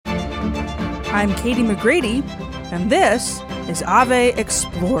I'm Katie McGrady, and this is Ave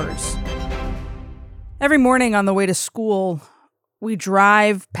Explores. Every morning on the way to school, we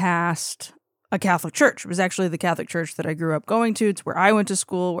drive past a Catholic church. It was actually the Catholic church that I grew up going to. It's where I went to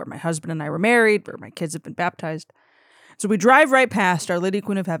school, where my husband and I were married, where my kids have been baptized. So we drive right past Our Lady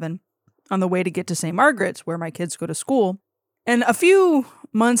Queen of Heaven on the way to get to St. Margaret's, where my kids go to school. And a few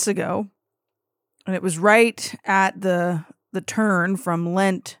months ago, and it was right at the turn from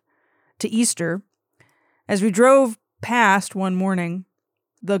Lent to Easter, as we drove past one morning,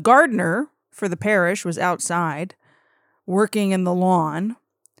 the gardener for the parish was outside working in the lawn,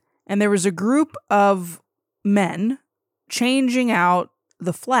 and there was a group of men changing out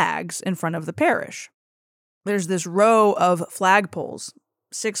the flags in front of the parish. There's this row of flagpoles,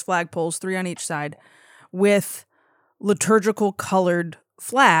 6 flagpoles, 3 on each side, with liturgical colored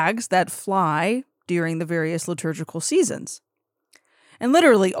flags that fly during the various liturgical seasons. And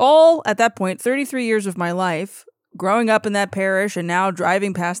literally all, at that point, 33 years of my life, growing up in that parish and now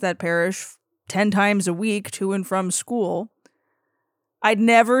driving past that parish 10 times a week to and from school, I'd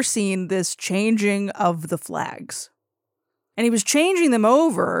never seen this changing of the flags. And he was changing them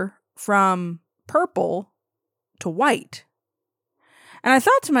over from purple to white. And I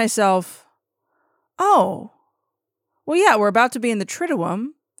thought to myself, oh, well, yeah, we're about to be in the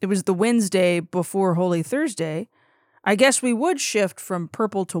Triduum. It was the Wednesday before Holy Thursday. I guess we would shift from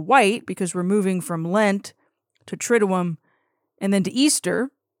purple to white because we're moving from Lent to Triduum and then to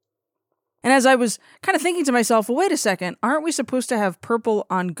Easter. And as I was kind of thinking to myself, well, wait a second, aren't we supposed to have purple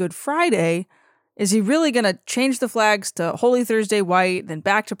on Good Friday? Is he really going to change the flags to Holy Thursday white, then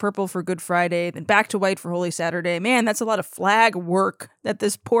back to purple for Good Friday, then back to white for Holy Saturday? Man, that's a lot of flag work that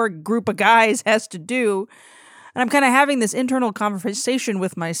this poor group of guys has to do. And I'm kind of having this internal conversation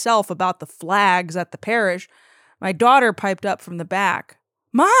with myself about the flags at the parish. My daughter piped up from the back,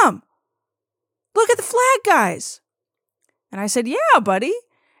 "Mom, look at the flag guys." And I said, "Yeah, buddy."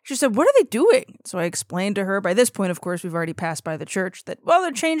 She said, "What are they doing?" So I explained to her. By this point, of course, we've already passed by the church that, well,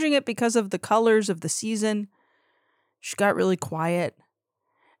 they're changing it because of the colors of the season. She got really quiet.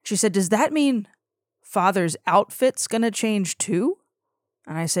 She said, "Does that mean Father's outfit's going to change too?"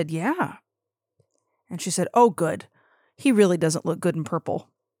 And I said, "Yeah." And she said, "Oh, good. He really doesn't look good in purple."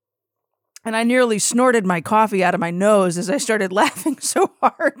 And I nearly snorted my coffee out of my nose as I started laughing so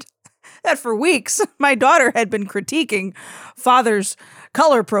hard that for weeks my daughter had been critiquing Father's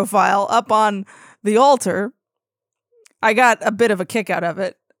color profile up on the altar. I got a bit of a kick out of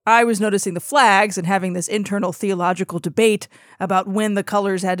it. I was noticing the flags and having this internal theological debate about when the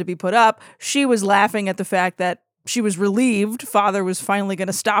colors had to be put up. She was laughing at the fact that she was relieved Father was finally going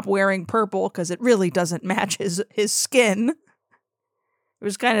to stop wearing purple because it really doesn't match his skin. It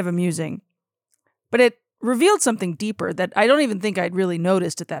was kind of amusing. But it revealed something deeper that I don't even think I'd really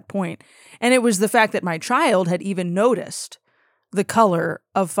noticed at that point. And it was the fact that my child had even noticed the color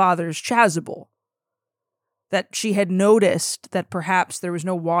of Father's chasuble. That she had noticed that perhaps there was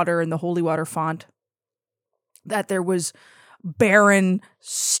no water in the holy water font. That there was barren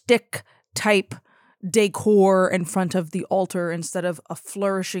stick-type decor in front of the altar instead of a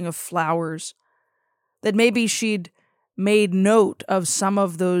flourishing of flowers. That maybe she'd made note of some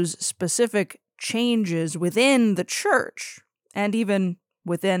of those specific changes within the church and even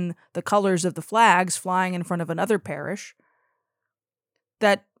within the colors of the flags flying in front of another parish,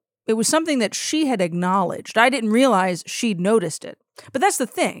 that it was something that she had acknowledged. I didn't realize she'd noticed it. But that's the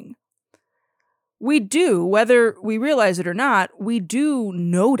thing. We do, whether we realize it or not, we do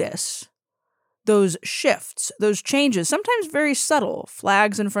notice those shifts, those changes, sometimes very subtle.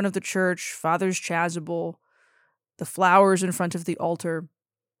 Flags in front of the church, Father's chasuble, the flowers in front of the altar.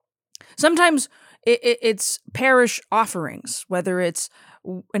 Sometimes it's parish offerings, whether it's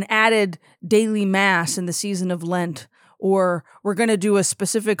an added daily mass in the season of Lent, or we're going to do a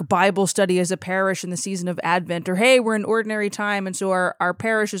specific Bible study as a parish in the season of Advent, or hey, we're in ordinary time, and so our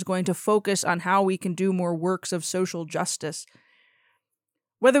parish is going to focus on how we can do more works of social justice.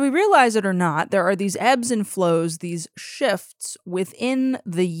 Whether we realize it or not, there are these ebbs and flows, these shifts within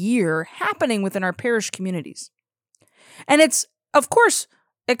the year happening within our parish communities. And it's, of course,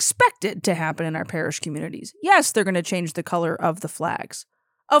 expected to happen in our parish communities. Yes, they're going to change the color of the flags.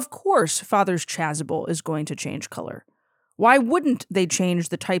 Of course, Father's chasuble is going to change color. Why wouldn't they change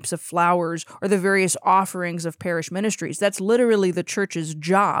the types of flowers or the various offerings of parish ministries? That's literally the church's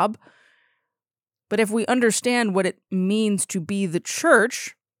job. But if we understand what it means to be the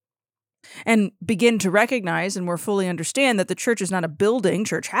church and begin to recognize and more fully understand that the church is not a building,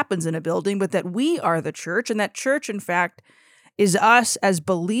 church happens in a building, but that we are the church, and that church, in fact, is us as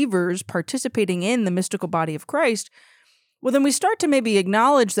believers participating in the mystical body of Christ, Well, then we start to maybe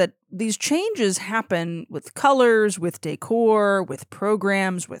acknowledge that these changes happen with colors, with decor, with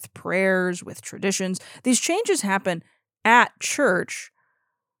programs, with prayers, with traditions. These changes happen at church.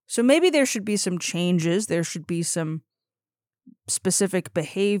 So maybe there should be some changes. There should be some specific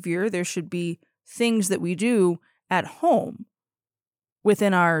behavior. There should be things that we do at home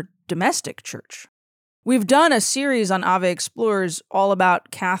within our domestic church. We've done a series on Ave Explorers all about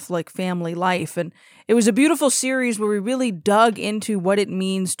Catholic family life, and it was a beautiful series where we really dug into what it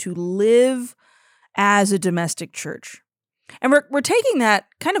means to live as a domestic church. And we're taking that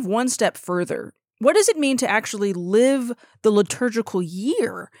kind of one step further. What does it mean to actually live the liturgical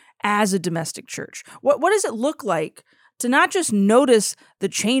year as a domestic church? What does it look like to not just notice the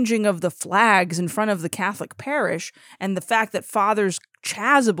changing of the flags in front of the Catholic parish and the fact that Father's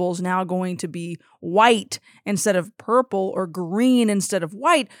chasuble is now going to be white instead of purple or green instead of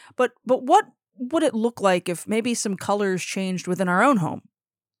white, but what would it look like if maybe some colors changed within our own home?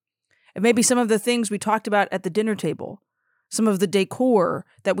 And maybe some of the things we talked about at the dinner table, some of the decor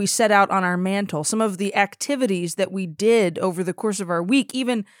that we set out on our mantle, some of the activities that we did over the course of our week,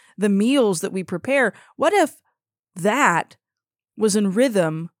 even the meals that we prepare. What if that was in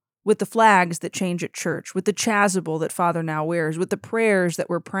rhythm with the flags that change at church, with the chasuble that Father now wears, with the prayers that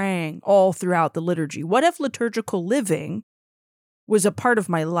we're praying all throughout the liturgy? What if liturgical living was a part of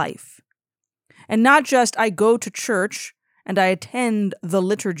my life? And not just I go to church and I attend the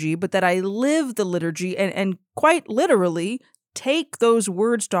liturgy, but that I live the liturgy and quite literally take those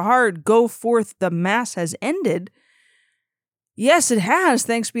words to heart, go forth, the Mass has ended. Yes, it has,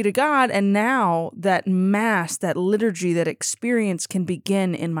 thanks be to God. And now that Mass, that liturgy, that experience can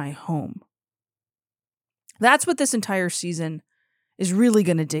begin in my home. That's what this entire season is really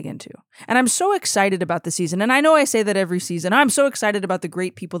going to dig into. And I'm so excited about the season. And I know I say that every season. I'm so excited about the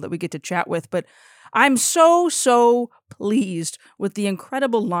great people that we get to chat with, but I'm so pleased with the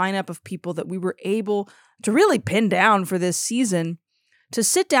incredible lineup of people that we were able to really pin down for this season, to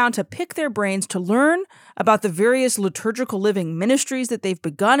sit down, to pick their brains, to learn about the various liturgical living ministries that they've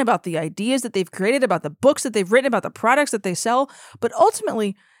begun, about the ideas that they've created, about the books that they've written, about the products that they sell, but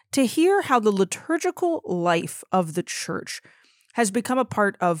ultimately to hear how the liturgical life of the church has become a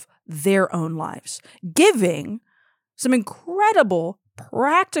part of their own lives, giving some incredible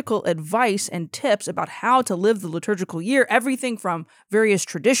practical advice and tips about how to live the liturgical year, everything from various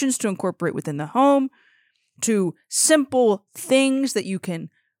traditions to incorporate within the home, to simple things that you can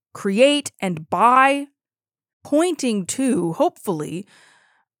create and buy, pointing to, hopefully,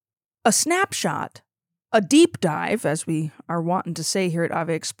 a snapshot, a deep dive, as we are wanting to say here at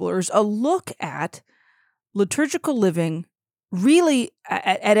Ave Explorers, a look at liturgical living really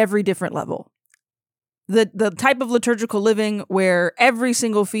at every different level. The type of liturgical living where every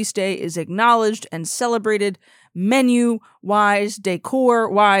single feast day is acknowledged and celebrated menu-wise,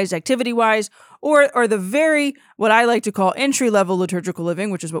 decor-wise, activity-wise, or the very, what I like to call entry-level liturgical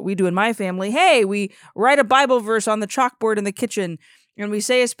living, which is what we do in my family. Hey, we write a Bible verse on the chalkboard in the kitchen, and we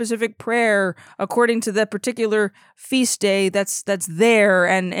say a specific prayer according to that particular feast day that's there,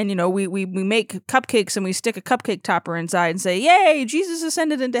 and you know, we make cupcakes and we stick a cupcake topper inside and say, yay, Jesus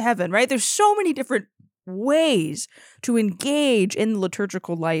ascended into heaven, right? There's so many different ways to engage in the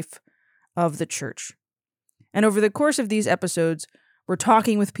liturgical life of the church. And over the course of these episodes, we're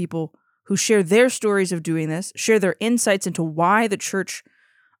talking with people who share their stories of doing this, share their insights into why the church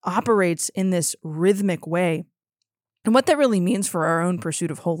operates in this rhythmic way, and what that really means for our own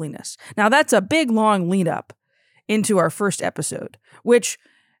pursuit of holiness. Now, that's a big, long lead up into our first episode, which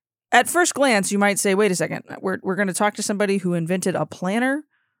at first glance, you might say, wait a second, we're going to talk to somebody who invented a planner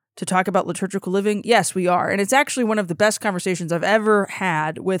to talk about liturgical living? Yes, we are. And it's actually one of the best conversations I've ever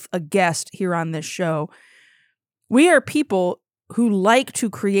had with a guest here on this show. We are people who like to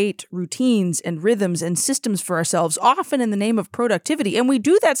create routines and rhythms and systems for ourselves, often in the name of productivity. And we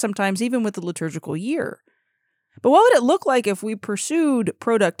do that sometimes even with the liturgical year. But what would it look like if we pursued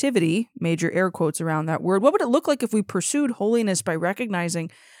productivity, major air quotes around that word? What would it look like if we pursued holiness by recognizing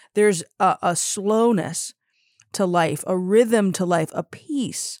there's a slowness to life, a rhythm to life, a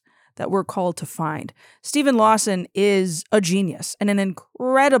peace that we're called to find? Stephen Lawson is a genius and an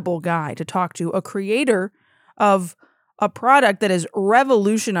incredible guy to talk to, a creator of a product that has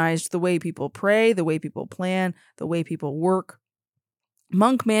revolutionized the way people pray, the way people plan, the way people work.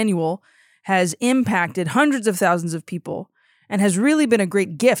 Monk Manual has impacted hundreds of thousands of people and has really been a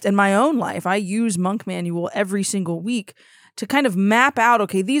great gift in my own life. I use Monk Manual every single week to kind of map out,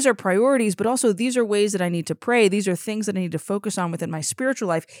 okay, these are priorities, but also these are ways that I need to pray. These are things that I need to focus on within my spiritual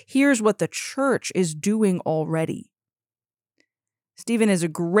life. Here's what the church is doing already. Stephen is a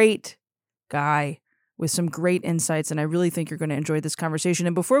great guy with some great insights, and I really think you're going to enjoy this conversation.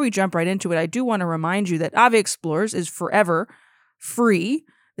 And before we jump right into it, I do want to remind you that Ave Explores is forever free.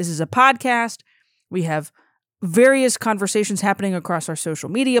 This is a podcast. We have various conversations happening across our social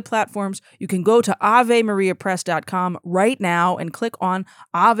media platforms. You can go to AveMariaPress.com right now and click on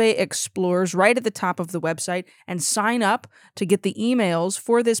Ave Explores right at the top of the website and sign up to get the emails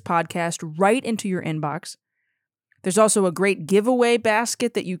for this podcast right into your inbox. There's also a great giveaway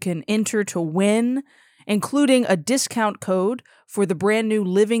basket that you can enter to win, including a discount code for the brand new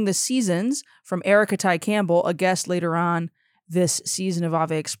Living the Seasons from Erica Ty Campbell, a guest later on this season of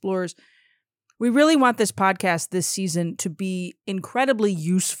Ave Explores. We really want this podcast this season to be incredibly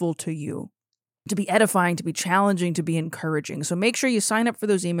useful to you, to be edifying, to be challenging, to be encouraging. So make sure you sign up for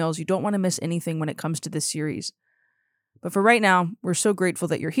those emails. You don't want to miss anything when it comes to this series. But for right now, we're so grateful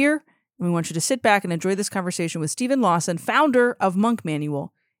that you're here, and we want you to sit back and enjoy this conversation with Stephen Lawson, founder of Monk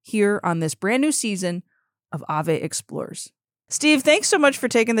Manual, here on this brand new season of Ave Explores. Steve, thanks so much for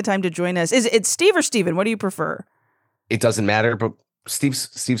taking the time to join us. Is it Steve or Stephen? What do you prefer? It doesn't matter, but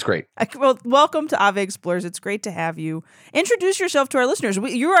Steve's great. Well, welcome to Ave Explores. It's great to have you. Introduce yourself to our listeners.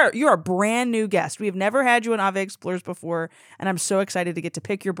 You're a brand new guest. We have never had you on Ave Explores before, and I'm so excited to get to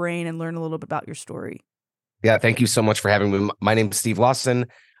pick your brain and learn a little bit about your story. Yeah, thank you so much for having me. My name is Steve Lawson.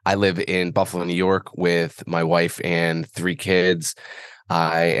 I live in Buffalo, New York with my wife and 3 kids.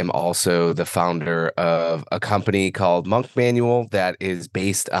 I am also the founder of a company called Monk Manual that is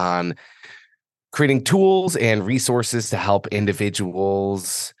based on creating tools and resources to help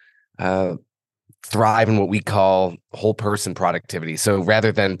individuals thrive in what we call whole person productivity. So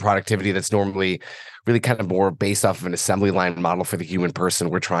rather than productivity that's normally really kind of more based off of an assembly line model for the human person,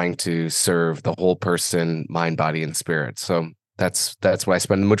 we're trying to serve the whole person, mind, body, and spirit. So that's what I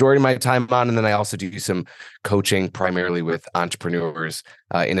spend the majority of my time on. And then I also do some coaching primarily with entrepreneurs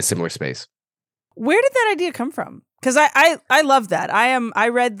in a similar space. Where did that idea come from? Because I love that. I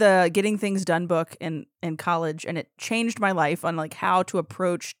read the Getting Things Done book in college, and it changed my life on like how to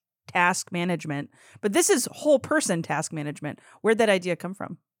approach task management. But this is whole person task management. Where'd that idea come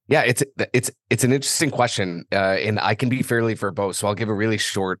from? Yeah, it's an interesting question, and I can be fairly verbose, so I'll give a really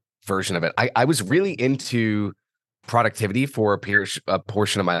short version of it. I was really into productivity for a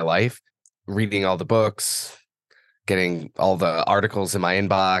portion of my life, reading all the books, getting all the articles in my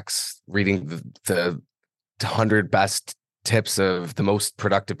inbox, reading the 100 best tips of the most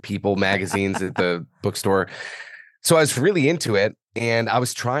productive people magazines at the bookstore. So I was really into it, and I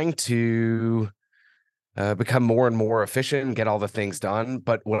was trying to become more and more efficient and get all the things done.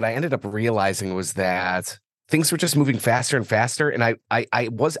 But what I ended up realizing was that things were just moving faster and faster. And I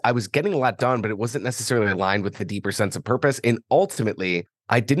was getting a lot done, but it wasn't necessarily aligned with the deeper sense of purpose. And ultimately,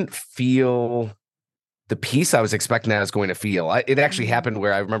 I didn't feel the peace I was expecting I was going to feel. It actually happened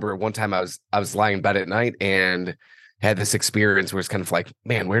where I remember one time I was lying in bed at night and had this experience where it's kind of like,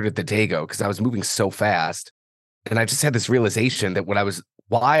 man, where did the day go? Because I was moving so fast. And I just had this realization that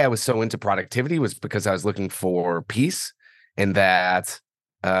why I was so into productivity was because I was looking for peace, and that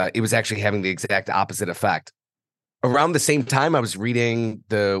it was actually having the exact opposite effect. Around the same time, I was reading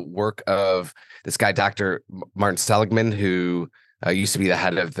the work of this guy, Dr. Martin Seligman, who used to be the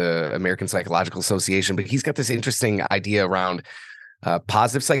head of the American Psychological Association, but he's got this interesting idea around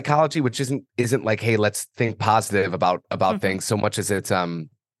positive psychology, which isn't like, hey, let's think positive about things so much as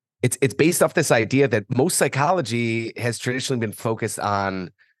it's based off this idea that most psychology has traditionally been focused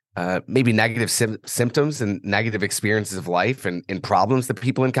on maybe negative symptoms and negative experiences of life and problems that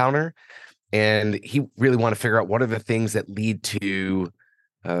people encounter. And he really wanted to figure out what are the things that lead to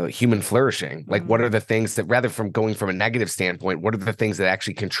human flourishing. Like, what are the things that, rather from going from a negative standpoint, what are the things that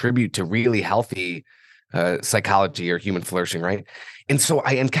actually contribute to really healthy psychology or human flourishing, right? And so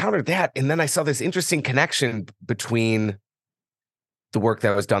I encountered that, and then I saw this interesting connection between the work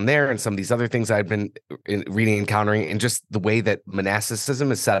that was done there and some of these other things I'd been reading, encountering, and just the way that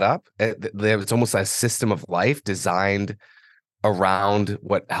monasticism is set up. It's almost a system of life designed around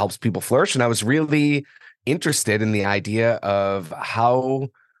what helps people flourish. And I was really interested in the idea of how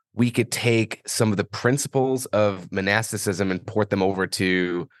we could take some of the principles of monasticism and port them over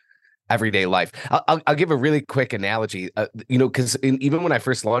to everyday life. I'll give a really quick analogy, because even when I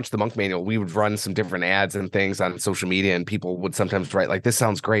first launched the Monk Manual, we would run some different ads and things on social media, and people would sometimes write like, this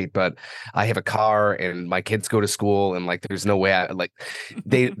sounds great, but I have a car and my kids go to school, and like, there's no way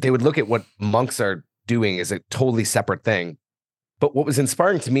they would look at what monks are doing as a totally separate thing. But what was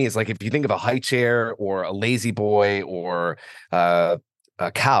inspiring to me is, like, if you think of a high chair or a lazy boy or a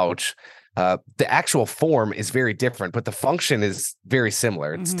couch, the actual form is very different, but the function is very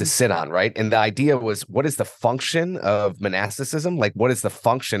similar. It's to sit on, right? And the idea was, what is the function of monasticism? Like, what is the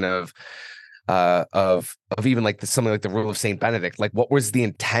function of of even like something like the rule of Saint Benedict. Like, what was the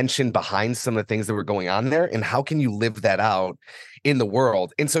intention behind some of the things that were going on there, and how can you live that out in the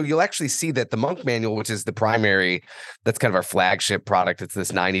world? And so you'll actually see that the Monk Manual, which is the primary, that's kind of our flagship product. It's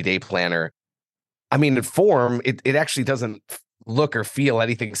this 90-day planner. I mean, in form, it actually doesn't look or feel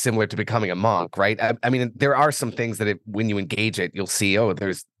anything similar to becoming a monk, right? I mean, there are some things that when you engage it, you'll see, oh,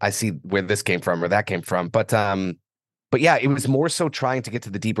 I see where this came from or that came from. But yeah, it was more so trying to get to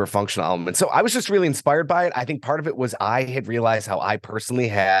the deeper functional elements. So I was just really inspired by it. I think part of it was I had realized how I personally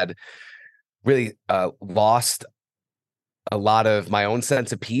had really lost a lot of my own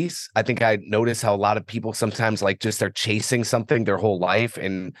sense of peace. I think I noticed how a lot of people sometimes like just are chasing something their whole life,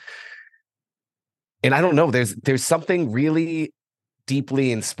 and I don't know, there's something really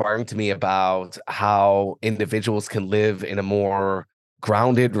deeply inspiring to me about how individuals can live in a more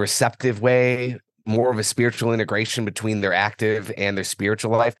grounded, receptive way, more of a spiritual integration between their active and their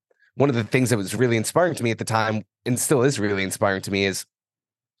spiritual life. One of the things that was really inspiring to me at the time, and still is really inspiring to me, is,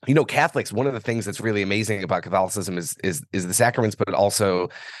 Catholics, one of the things that's really amazing about Catholicism is the sacraments, but also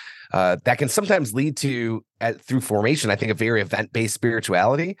that can sometimes lead to, through formation, I think, a very event-based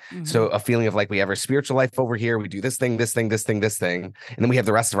spirituality. Mm-hmm. So a feeling of like, we have our spiritual life over here, we do this thing, this thing, this thing, this thing, and then we have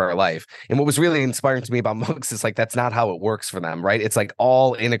the rest of our life. And what was really inspiring to me about monks is like, that's not how it works for them, right? It's like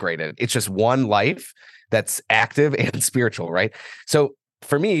all integrated. It's just one life that's active and spiritual, right? So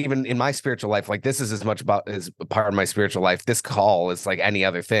for me, even in my spiritual life, like, this is as much about as a part of my spiritual life. This call is like any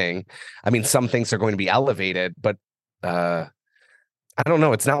other thing. I mean, some things are going to be elevated, but I don't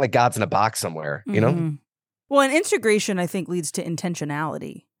know. It's not like God's in a box somewhere, Mm-hmm. Well, and integration, I think, leads to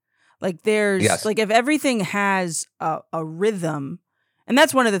intentionality. Like, there's like, if everything has a rhythm, and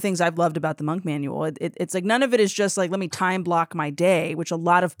that's one of the things I've loved about the Monk Manual. It's like, none of it is just like, let me time block my day, which a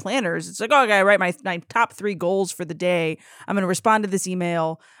lot of planners, it's like, oh, okay, I write my top 3 goals for the day. I'm going to respond to this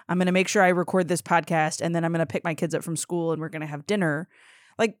email. I'm going to make sure I record this podcast, and then I'm going to pick my kids up from school and we're going to have dinner.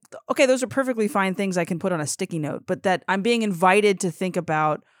 Like, okay, those are perfectly fine things I can put on a sticky note, but that I'm being invited to think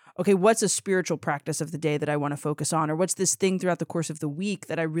about, okay, what's a spiritual practice of the day that I want to focus on? Or what's this thing throughout the course of the week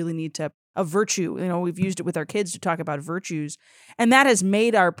that I really need a virtue? We've used it with our kids to talk about virtues, and that has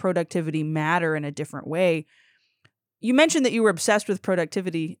made our productivity matter in a different way. You mentioned that you were obsessed with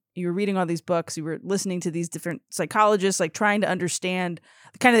productivity. You were reading all these books. You were listening to these different psychologists, like trying to understand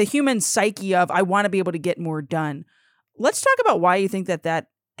kind of the human psyche of, I want to be able to get more done. Let's talk about why you think that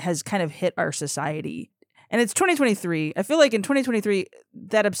has kind of hit our society. And it's 2023. I feel like in 2023,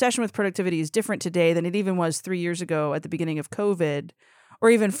 that obsession with productivity is different today than it even was 3 years ago at the beginning of COVID, or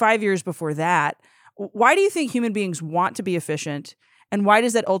even 5 years before that. Why do you think human beings want to be efficient? And why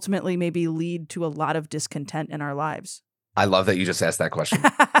does that ultimately maybe lead to a lot of discontent in our lives? I love that you just asked that question.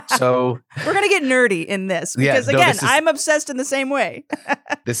 So we're going to get nerdy in this because, I'm obsessed in the same way.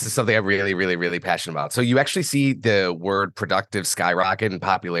 This is something I'm really, really, really passionate about. So you actually see the word productive skyrocket in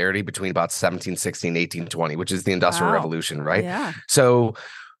popularity between about 1760 and 1820, which is the Industrial Revolution, right? Yeah. So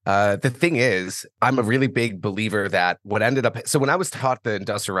the thing is, I'm a really big believer that what ended up, so when I was taught the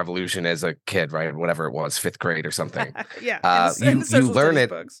Industrial Revolution as a kid, right, whatever it was, 5th grade or something, you learn it.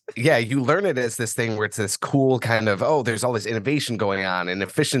 Books. Yeah, you learn it as this thing where it's this cool kind of, oh, there's all this innovation going on and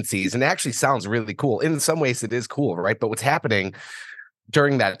efficiencies, and it actually sounds really cool. In some ways, it is cool, right? But what's happening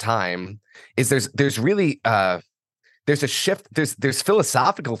during that time is there's really there's a shift. There's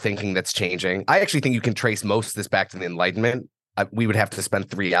philosophical thinking that's changing. I actually think you can trace most of this back to the Enlightenment. We would have to spend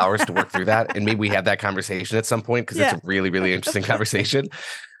 3 hours to work through that, and maybe we have that conversation at some point because it's a really, really interesting conversation.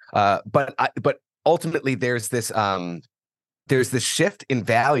 But ultimately, there's this shift in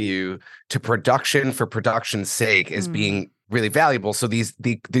value to production for production's sake as being really valuable. So these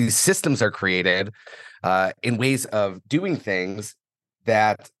systems are created in ways of doing things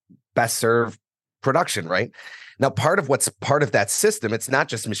that best serve production, right? Now, part of that system, it's not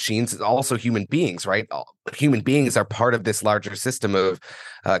just machines, it's also human beings, right? Human beings are part of this larger system of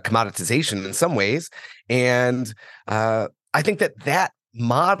commoditization in some ways. And I think that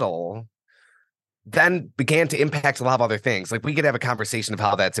model then began to impact a lot of other things. Like, we could have a conversation of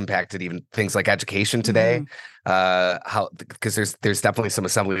how that's impacted even things like education today. Because there's definitely some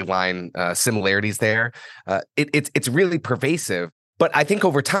assembly line similarities there. It's really pervasive. But I think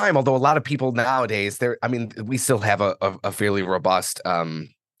over time, although a lot of people nowadays, we still have a fairly robust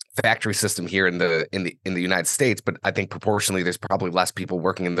factory system here in the United States. But I think proportionally, there's probably less people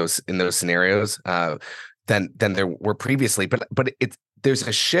working in those scenarios than there were previously. But there's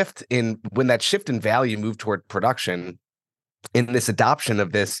a shift when that shift in value moved toward production. In this adoption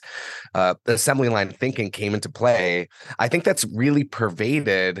of this assembly line thinking came into play. I think that's really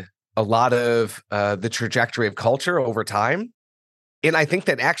pervaded a lot of the trajectory of culture over time. And I think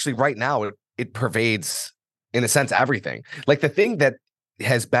that actually right now, it pervades, in a sense, everything. Like the thing that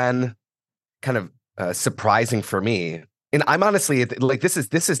has been kind of surprising for me, and I'm honestly like, this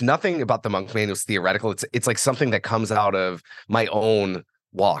is nothing about the monk manuals theoretical. It's like something that comes out of my own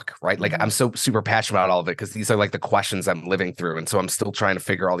walk, right? Like I'm so super passionate about all of it because these are like the questions I'm living through, and so I'm still trying to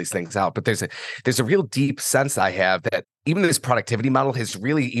figure all these things out. But there's a real deep sense I have that even this productivity model has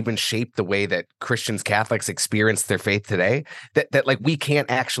really even shaped the way that Christians, Catholics experience their faith today. That like we can't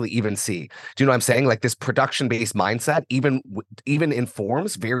actually even see. Do you know what I'm saying? Like this production-based mindset even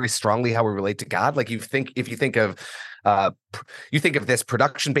informs very strongly how we relate to God. Like if you think of this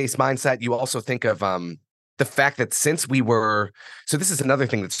production-based mindset, you also think of the fact that so this is another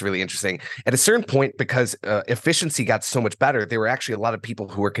thing that's really interesting. At a certain point, because efficiency got so much better, there were actually a lot of people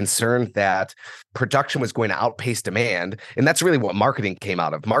who were concerned that production was going to outpace demand. And that's really what marketing came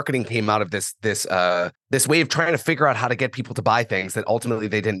out of. Marketing came out of this way of trying to figure out how to get people to buy things that ultimately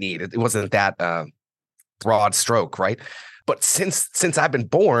they didn't need. It wasn't that broad stroke, right? But since I've been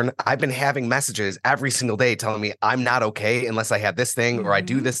born, I've been having messages every single day telling me I'm not okay unless I have this thing or I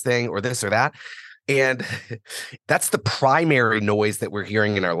do this thing or this or that. And that's the primary noise that we're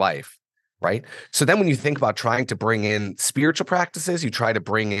hearing in our life, right? So then when you think about trying to bring in spiritual practices, you try to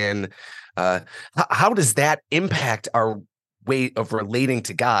bring in, how does that impact our way of relating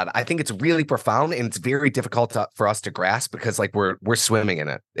to God? I think it's really profound, and it's very difficult for us to grasp because like we're swimming in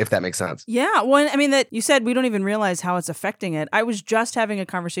it, if that makes sense. Yeah. Well, I mean, that you said we don't even realize how it's affecting it. I was just having a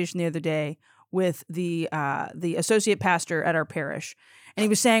conversation the other day with the associate pastor at our parish. And he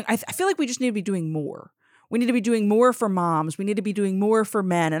was saying, I feel like we just need to be doing more. We need to be doing more for moms. We need to be doing more for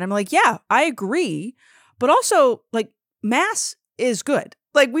men. And I'm like, yeah, I agree. But also, like, mass is good.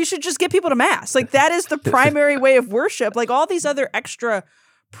 Like, we should just get people to mass. Like, that is the primary way of worship. Like, all these other extra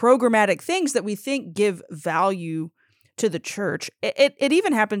programmatic things that we think give value to the church. It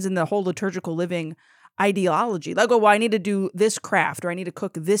even happens in the whole liturgical living ideology. Like, oh, well, I need to do this craft, or I need to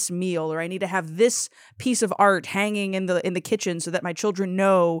cook this meal, or I need to have this piece of art hanging in the kitchen so that my children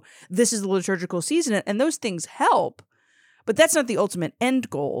know this is the liturgical season. And those things help, but that's not the ultimate end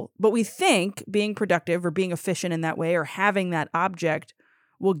goal. But we think being productive or being efficient in that way or having that object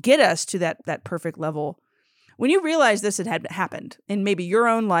will get us to that perfect level. When you realize this had happened in maybe your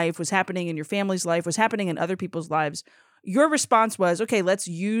own life, was happening in your family's life, was happening in other people's lives, your response was, okay, let's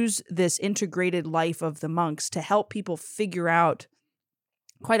use this integrated life of the monks to help people figure out,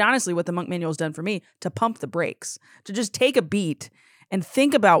 quite honestly, what the monk manual has done for me, to pump the brakes, to just take a beat and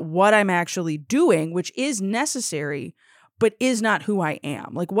think about what I'm actually doing, which is necessary, but is not who I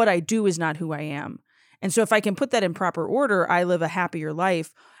am. Like, what I do is not who I am. And so if I can put that in proper order, I live a happier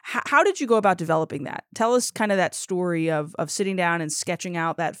life. How did you go about developing that? Tell us kind of that story of sitting down and sketching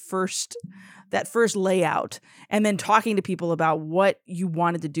out that first layout and then talking to people about what you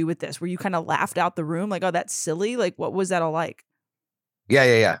wanted to do with this. Were you kind of laughed out the room? Like, oh, that's silly. Like, what was that all like?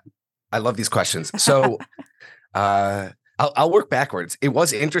 Yeah. I love these questions. So I'll work backwards. It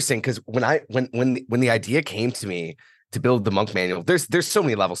was interesting because when the idea came to me to build the monk manual, there's so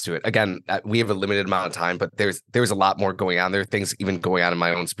many levels to it. Again, we have a limited amount of time, but there's a lot more going on. There are things even going on in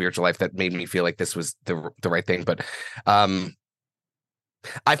my own spiritual life that made me feel like this was the right thing. But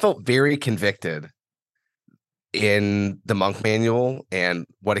I felt very convicted in the monk manual and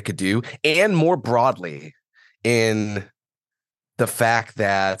what it could do, and more broadly in the fact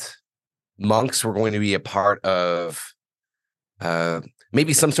that monks were going to be a part of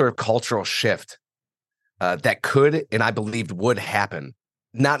maybe some sort of cultural shift that could, and I believed would happen,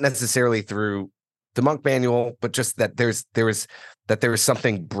 not necessarily through the monk manual, but just that there was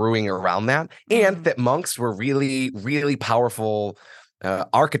something brewing around that, and that monks were really, really powerful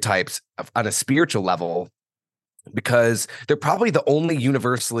archetypes on a spiritual level, because they're probably the only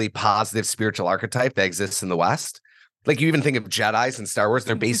universally positive spiritual archetype that exists in the West. Like, you even think of Jedis in Star Wars,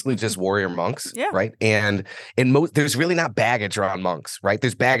 they're basically just warrior monks, right? And there's really not baggage around monks, right?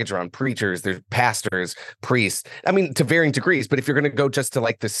 There's baggage around preachers, there's pastors, priests. I mean, to varying degrees, but if you're going to go just to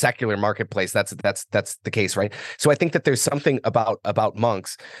like the secular marketplace, that's the case, right? So I think that there's something about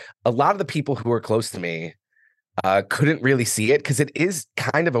monks. A lot of the people who are close to me couldn't really see it because it is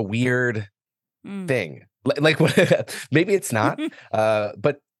kind of a weird thing. Like maybe it's not,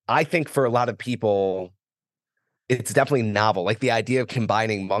 but I think for a lot of people, it's definitely novel. Like the idea of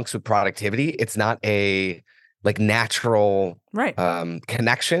combining monks with productivity, it's not a like natural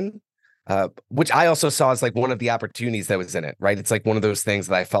connection, which I also saw as like one of the opportunities that was in it, right? It's like one of those things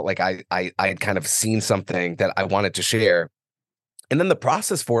that I felt like I had kind of seen something that I wanted to share. And then the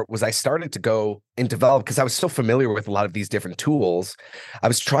process for it was I started to go and develop, because I was so familiar with a lot of these different tools. I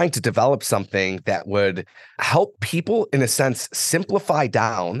was trying to develop something that would help people, in a sense, simplify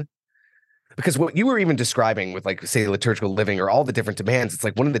down Because what you were even describing with, like, say, liturgical living or all the different demands, it's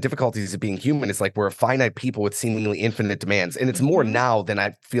like one of the difficulties of being human is like we're a finite people with seemingly infinite demands. And it's more now than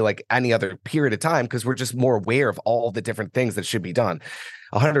I feel like any other period of time, because we're just more aware of all the different things that should be done.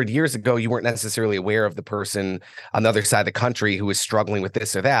 100 years ago, you weren't necessarily aware of the person on the other side of the country who was struggling with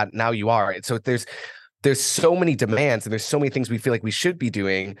this or that. Now you are. So there's so many demands and there's so many things we feel like we should be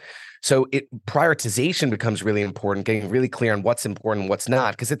doing. So prioritization becomes really important, getting really clear on what's important and what's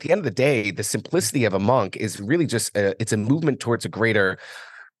not. Because at the end of the day, the simplicity of a monk is really just it's a movement towards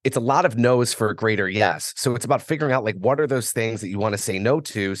it's a lot of no's for a greater yes. So it's about figuring out, like, what are those things that you want to say no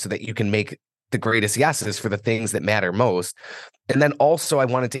to so that you can make the greatest yeses for the things that matter most. And then also I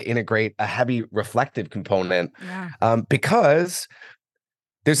wanted to integrate a heavy reflective component because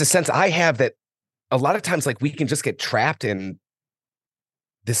there's a sense I have that a lot of times, like, we can just get trapped in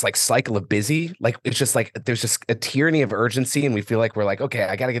this, like, cycle of busy. Like, it's just like there's just a tyranny of urgency, and we feel like we're like, okay,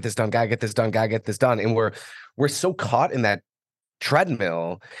 I gotta get this done, gotta get this done, gotta get this done. And we're so caught in that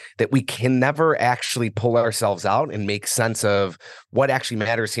treadmill that we can never actually pull ourselves out and make sense of what actually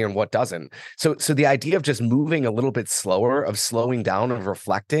matters here and what doesn't. So the idea of just moving a little bit slower, of slowing down, of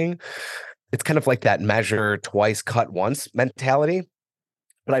reflecting, it's kind of like that measure twice, cut once mentality.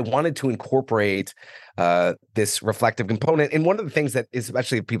 But I wanted to incorporate this reflective component. And one of the things that,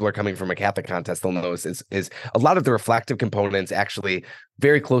 especially if people are coming from a Catholic context, they'll know is a lot of the reflective components actually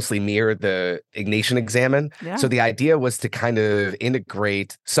very closely mirror the Ignatian examen. Yeah. So the idea was to kind of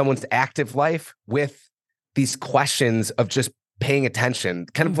integrate someone's active life with these questions of just paying attention,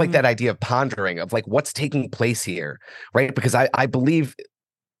 kind of like that idea of pondering, of like, what's taking place here, right? Because I believe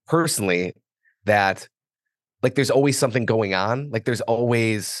personally that, like, there's always something going on. Like, there's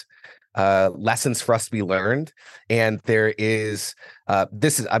always lessons for us to be learned. And there is,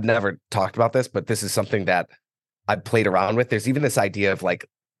 I've never talked about this, but this is something that I've played around with. There's even this idea of, like,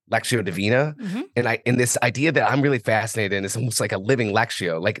 Lectio Divina. And this idea that I'm really fascinated in is almost like a living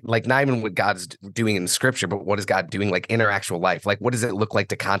Lectio, like not even what God's doing in scripture, but what is God doing, like, in our actual life? Like, what does it look like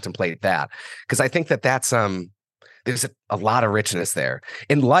to contemplate that? Because I think that's, there's a lot of richness there.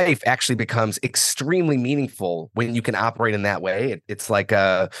 And life actually becomes extremely meaningful when you can operate in that way. It's like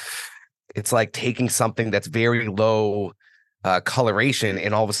taking something that's very low coloration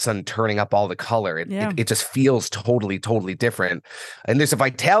and all of a sudden turning up all the color. It just feels totally, totally different. And there's a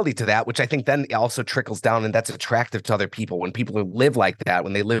vitality to that, which I think then also trickles down, and that's attractive to other people. When people live like that,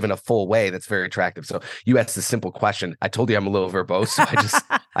 when they live in a full way, that's very attractive. So you asked a simple question. I told you I'm a little verbose, so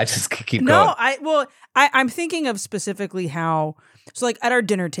I just keep going. I'm thinking of specifically how, so like at our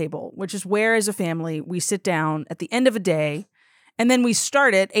dinner table, which is where as a family we sit down at the end of a day, and then we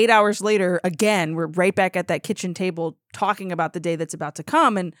start it 8 hours later again. We're right back at that kitchen table talking about the day that's about to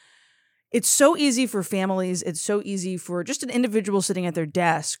come. And it's so easy for families. It's so easy for just an individual sitting at their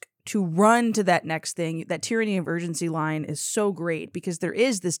desk to run to that next thing. That tyranny of urgency line is so great because there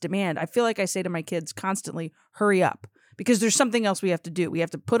is this demand. I feel like I say to my kids constantly, hurry up. Because there's something else we have to do. We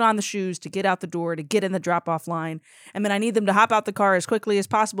have to put on the shoes to get out the door, to get in the drop-off line. And then I need them to hop out the car as quickly as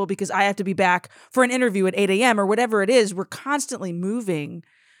possible because I have to be back for an interview at 8 a.m. or whatever it is. We're constantly moving.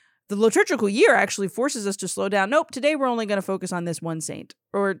 The liturgical year actually forces us to slow down. Nope, today we're only going to focus on this one saint.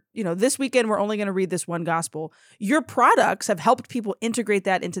 Or, this weekend we're only going to read this one gospel. Your products have helped people integrate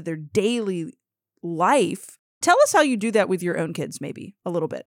that into their daily life. Tell us how you do that with your own kids, maybe, a little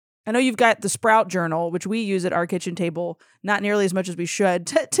bit. I know you've got the Sprout Journal, which we use at our kitchen table, not nearly as much as we should,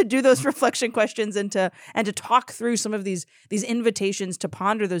 to do those reflection questions and to talk through some of these invitations to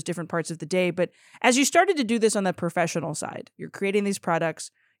ponder those different parts of the day. But as you started to do this on the professional side, you're creating these products,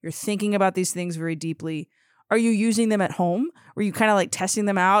 you're thinking about these things very deeply. Are you using them at home? Were you kind of like testing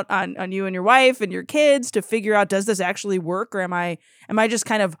them out on you and your wife and your kids to figure out, does this actually work? Or am I just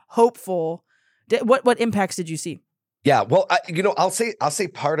kind of hopeful? What impacts did you see? Yeah, well, I'll say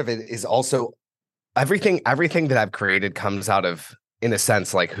part of it is also everything that I've created comes out of, in a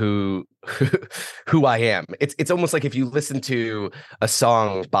sense, like who I am. It's almost like if you listen to a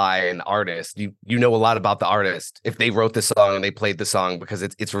song by an artist, you know a lot about the artist if they wrote the song and they played the song because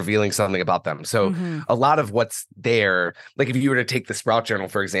it's revealing something about them. So a lot of what's there, like if you were to take the Sprout Journal,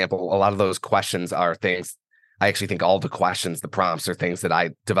 for example, a lot of those questions are things. I actually think all the questions, the prompts, are things that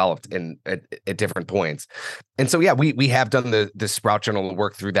I developed at different points. And so, yeah, we have done the Sprout Journal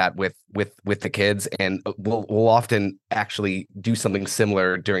work through that with the kids, and we'll often actually do something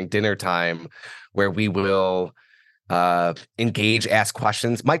similar during dinner time where we will engage, ask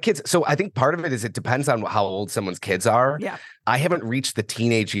questions. My kids, so I think part of it is it depends on how old someone's kids are. Yeah. I haven't reached the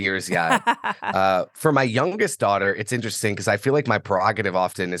teenage years yet. For my youngest daughter, it's interesting because I feel like my prerogative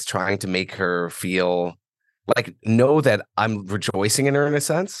often is trying to make her feel like know that I'm rejoicing in her in a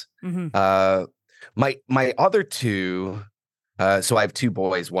sense. Mm-hmm. My other two, so I have two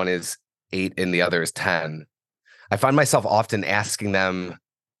boys. One is 8 and the other is 10. I find myself often asking them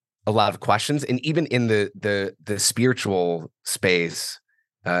a lot of questions, and even in the spiritual space,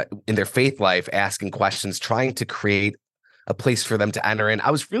 in their faith life, asking questions, trying to create a place for them to enter in.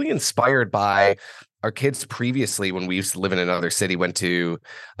 I was really inspired by our kids previously when we used to live in another city, went to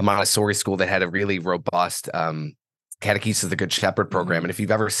a Montessori school that had a really robust Catechesis of the Good Shepherd program. Mm-hmm. And if you've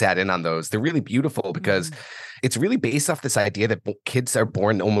ever sat in on those, they're really beautiful because it's really based off this idea that kids are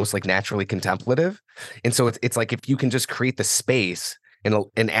born almost like naturally contemplative. And so it's like if you can just create the space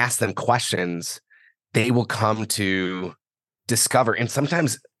and ask them questions, they will come to discover and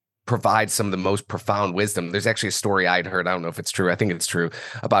sometimes provide some of the most profound wisdom. There's actually a story I'd heard, I don't know if it's true, I think it's true,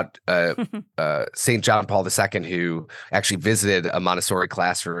 about St. John Paul II, who actually visited a Montessori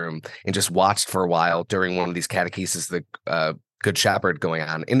classroom and just watched for a while during one of these catechesis, the Good Shepherd going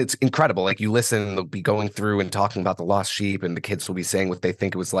on. And it's incredible. Like you listen, they'll be going through and talking about the lost sheep, and the kids will be saying what they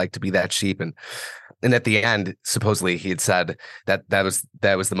think it was like to be that sheep. And at the end, supposedly he had said that was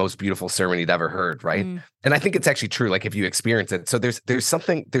the most beautiful sermon he'd ever heard, right? And I think it's actually true. Like if you experience it, so there's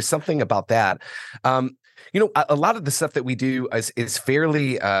something about that. A lot of the stuff that we do is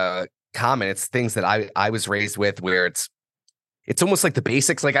fairly common. It's things that I was raised with, where it's almost like the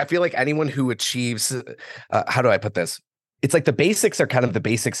basics. Like I feel like anyone who achieves, how do I put this? It's like the basics are kind of the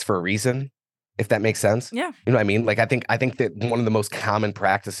basics for a reason, if that makes sense. Yeah. You know what I mean? Like I think that one of the most common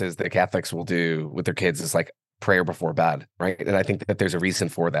practices that Catholics will do with their kids is like prayer before bed, right? And I think that there's a reason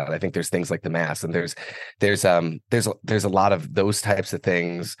for that. I think there's things like the Mass, and there's a lot of those types of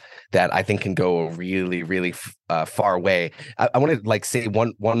things that I think can go a really, really far way. I want to like say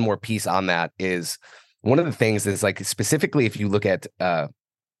one more piece on that is one of the things is like specifically if you look at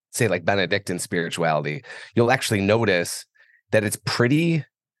say like Benedictine spirituality, you'll actually notice that it's pretty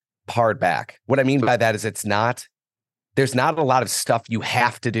hard back. What I mean by that is there's not a lot of stuff you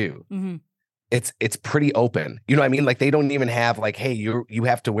have to do. Mm-hmm. It's pretty open. You know what I mean? Like they don't even have like, hey, you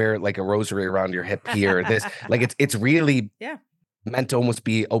have to wear like a rosary around your hip here. This like it's really meant to almost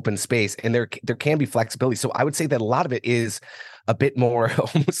be open space, and there can be flexibility. So I would say that a lot of it is a bit more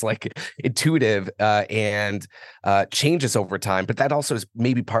almost like intuitive and changes over time. But that also is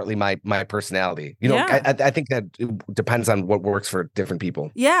maybe partly my personality. You know, I think that it depends on what works for different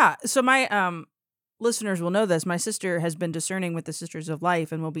people. Yeah. So my listeners will know this. My sister has been discerning with the Sisters of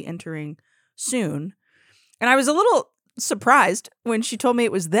Life and will be entering soon. And I was a little surprised when she told me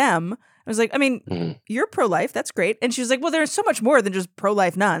it was them. I was like, I mean, you're pro-life. That's great. And she was like, well, there's so much more than just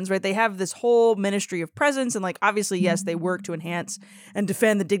pro-life nuns, right? They have this whole ministry of presence. And like, obviously, yes, they work to enhance and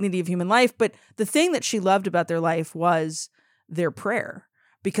defend the dignity of human life. But the thing that she loved about their life was their prayer,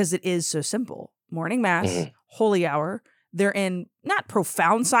 because it is so simple. Morning Mass, holy hour. They're in not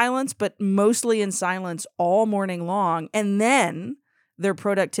profound silence, but mostly in silence all morning long. And then their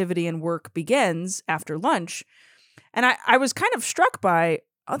productivity and work begins after lunch. And I was kind of struck by,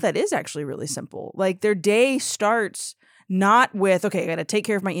 oh, that is actually really simple. Like their day starts not with, okay, I got to take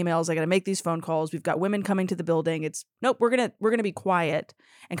care of my emails. I got to make these phone calls. We've got women coming to the building. It's nope. We're going to be quiet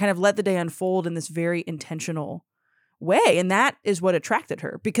and kind of let the day unfold in this very intentional way. And that is what attracted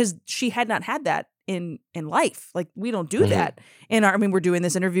her, because she had not had that in life. Like we don't do that we're doing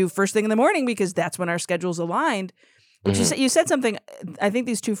this interview first thing in the morning because that's when our schedule's aligned. But you said something, I think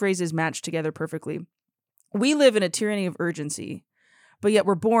these two phrases match together perfectly. We live in a tyranny of urgency, but yet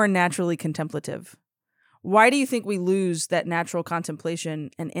we're born naturally contemplative. Why do you think we lose that natural contemplation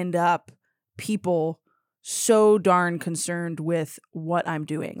and end up people so darn concerned with what I'm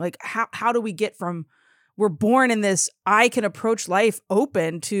doing? Like how do we get from we're born in this I can approach life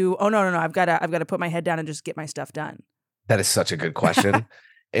open to, oh no, I've got to put my head down and just get my stuff done? That is such a good question.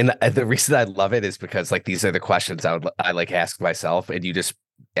 And the reason I love it is because like these are the questions I like ask myself, and you just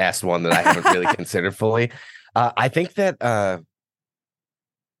asked one that I haven't really considered fully. I think that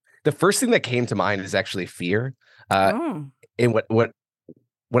the first thing that came to mind is actually fear. And what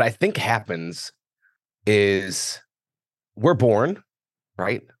I think happens is we're born,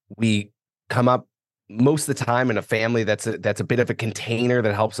 right? We come up most of the time in a family that's a bit of a container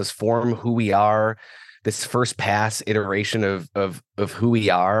that helps us form who we are. This first pass iteration of who we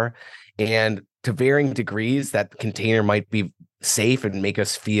are, and to varying degrees, that container might be safe and make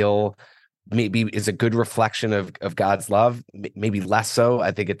us feel maybe is a good reflection of God's love. Maybe less so. I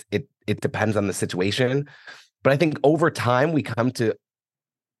think it depends on the situation, but I think over time we come to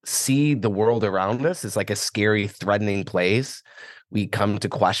see the world around us as like a scary, threatening place. We come to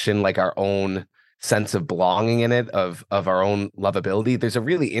question like our own sense of belonging in it, of our own lovability. There's a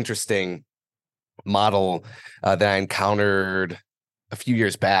really interesting model that I encountered a few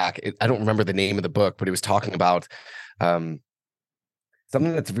years back. I don't remember the name of the book, but it was talking about something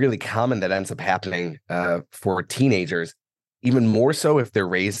that's really common that ends up happening for teenagers, even more so if they're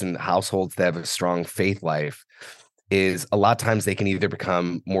raised in households that have a strong faith life, is a lot of times they can either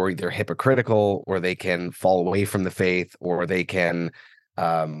become more either hypocritical, or they can fall away from the faith, or they can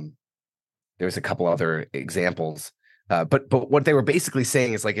there's a couple other examples. But what they were basically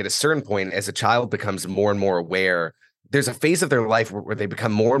saying is, like, at a certain point, as a child becomes more and more aware, there's a phase of their life where they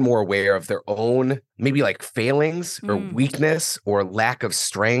become more and more aware of their own, maybe like failings or weakness or lack of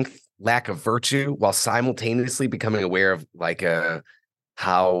strength, lack of virtue, while simultaneously becoming aware of like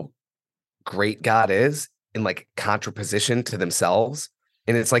how great God is in like contraposition to themselves.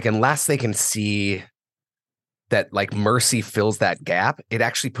 And it's like, unless they can see that like mercy fills that gap, it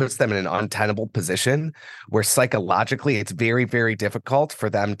actually puts them in an untenable position where psychologically it's very, very difficult for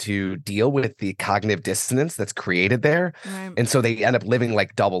them to deal with the cognitive dissonance that's created there. Right. And so they end up living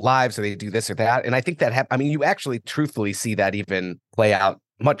like double lives, or they do this or that. And I think that, I mean, you actually truthfully see that even play out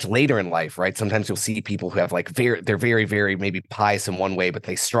much later in life, right? Sometimes you'll see people who have like they're very, very maybe pious in one way, but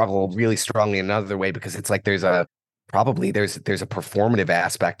they struggle really strongly in another way, because it's like there's a performative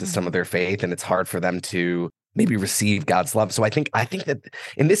aspect to some of their faith, and it's hard for them to maybe receive God's love. So I think that,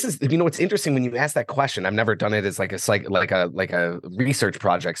 and this is, you know, it's interesting when you ask that question. I've never done it as like a research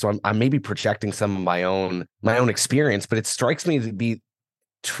project, so I'm maybe projecting some of my own experience, but it strikes me to be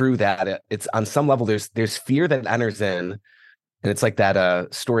true that it's on some level there's fear that enters in, and it's like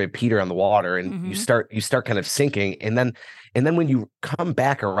that story of Peter on the water, and you start kind of sinking, and then when you come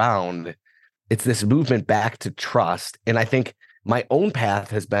back around, it's this movement back to trust. And I think my own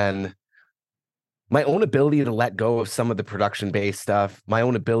path has been my own ability to let go of some of the production-based stuff, my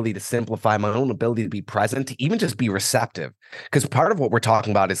own ability to simplify, my own ability to be present, to even just be receptive. Because part of what we're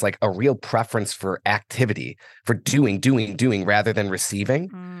talking about is like a real preference for activity, for doing rather than receiving,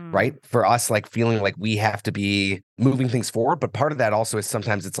 right? For us, like feeling like we have to be moving things forward. But part of that also is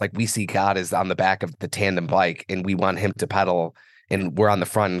sometimes it's like we see God as on the back of the tandem bike, and we want him to pedal, and we're on the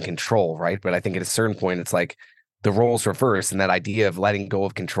front in control, right? But I think at a certain point, it's like the roles reverse, and that idea of letting go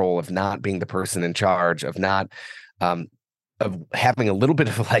of control, of not being the person in charge, of not, of having a little bit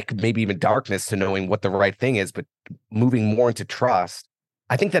of like maybe even darkness to knowing what the right thing is, but moving more into trust.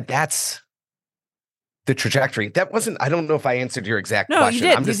 I think that's the trajectory. That wasn't, I don't know if I answered your exact question. You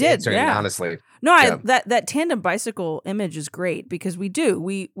did. I'm just answering it honestly. No, that tandem bicycle image is great, because we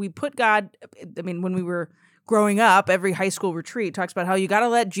put God, I mean, when we were growing up, every high school retreat talks about how you got to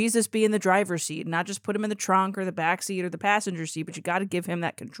let Jesus be in the driver's seat, not just put him in the trunk or the back seat or the passenger seat, but you got to give him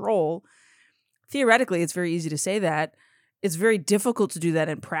that control. Theoretically, it's very easy to say that. It's very difficult to do that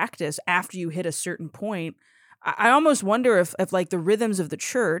in practice after you hit a certain point. I almost wonder if like the rhythms of the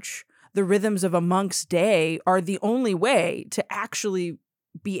church, the rhythms of a monk's day, are the only way to actually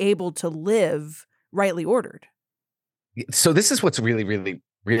be able to live rightly ordered. So this is what's really, really,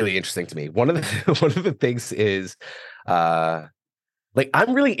 really interesting to me. One of the things is like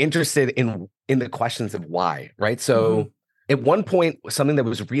I'm really interested in the questions of why, right? So at one point, something that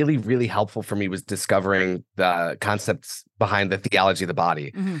was really, really helpful for me was discovering the concepts behind the theology of the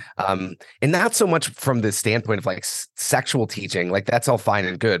body. And not so much from the standpoint of like sexual teaching, like that's all fine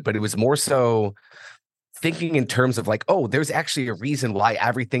and good, but it was more so thinking in terms of like, oh, there's actually a reason why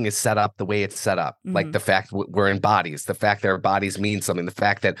everything is set up the way it's set up. Like the fact we're in bodies, the fact that our bodies mean something, the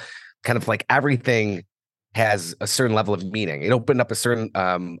fact that kind of like everything has a certain level of meaning. It opened up a certain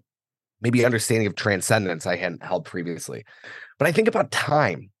maybe understanding of transcendence I hadn't held previously. But I think about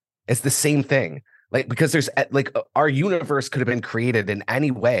time as the same thing. Like, because there's like our universe could have been created in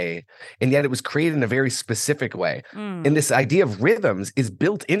any way, and yet it was created in a very specific way. And this idea of rhythms is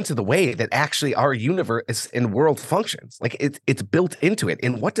built into the way that actually our universe and world functions. Like it's built into it.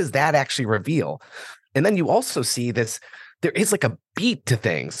 And what does that actually reveal? And then you also see this, there is like a beat to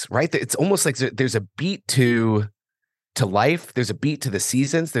things, right? It's almost like there's a beat to life. There's a beat to the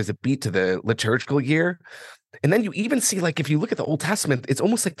seasons. There's a beat to the liturgical year. And then you even see, like, if you look at the Old Testament, it's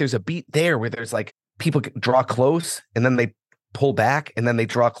almost like there's a beat there where there's like people draw close and then they pull back and then they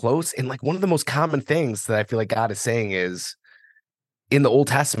draw close. And like one of the most common things that I feel like God is saying is in the Old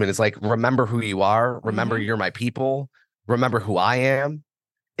Testament is like, remember who you are, remember you're my people, remember who I am.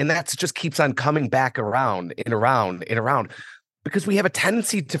 And that just keeps on coming back around and around and around, because we have a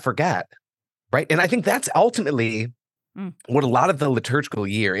tendency to forget, right? And I think that's ultimately what a lot of the liturgical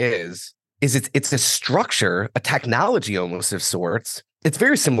year is it's a structure, a technology almost of sorts. It's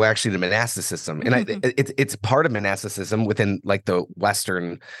very similar actually to monasticism. And it's part of monasticism within like the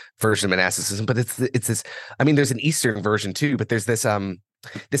Western version of monasticism, but it's this, I mean, there's an Eastern version too, but there's this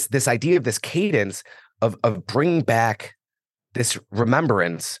this idea of this cadence of bringing back this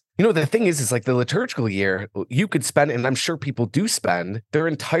remembrance. The thing is like the liturgical year, you could spend, and I'm sure people do spend their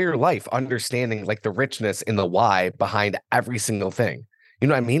entire life understanding like the richness and the why behind every single thing. You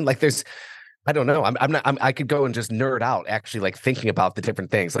know what I mean? Like I don't know. I could go and just nerd out actually like thinking about the different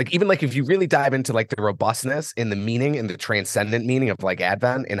things. Like even like if you really dive into like the robustness in the meaning and the transcendent meaning of like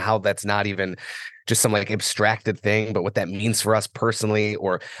Advent and how that's not even just some like abstracted thing, but what that means for us personally.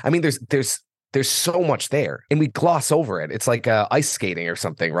 Or, I mean, there's so much there and we gloss over it. It's like ice skating or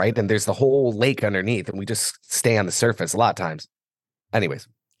something, right? And there's the whole lake underneath and we just stay on the surface a lot of times. Anyways.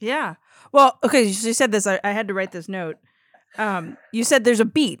 Yeah. Well, okay. So you said this. I had to write this note. You said there's a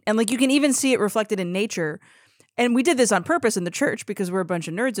beat and like you can even see it reflected in nature. And we did this on purpose in the church because we're a bunch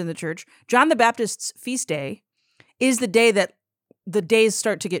of nerds in the church. John the Baptist's feast day is the day that the days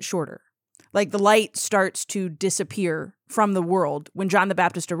start to get shorter. Like the light starts to disappear from the world when John the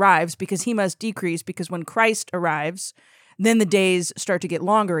Baptist arrives because he must decrease, because when Christ arrives, then the days start to get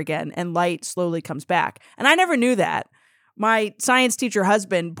longer again and light slowly comes back. And I never knew that. My science teacher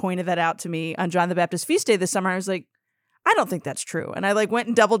husband pointed that out to me on John the Baptist feast day this summer. I was like, I don't think that's true. And I like went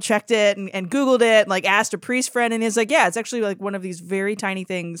and double checked it and Googled it and like asked a priest friend. And he's like, yeah, it's actually like one of these very tiny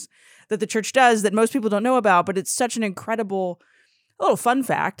things that the church does that most people don't know about, but it's such an incredible little fun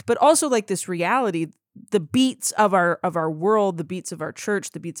fact, but also like this reality, the beats of our world, the beats of our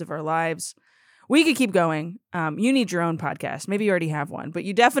church, the beats of our lives. We could keep going. You need your own podcast. Maybe you already have one, but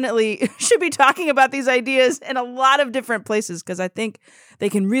you definitely should be talking about these ideas in a lot of different places because I think they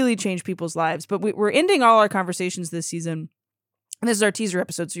can really change people's lives. But we're ending all our conversations this season, and this is our teaser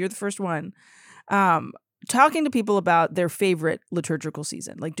episode, so you're the first one, talking to people about their favorite liturgical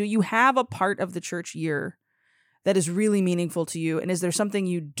season. Like, do you have a part of the church year that is really meaningful to you? And is there something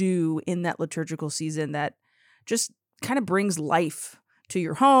you do in that liturgical season that just kind of brings life to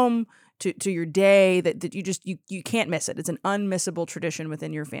your home, to your day, that you can't miss it? It's an unmissable tradition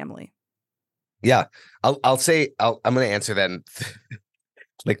within your family. Yeah. I'm going to answer that in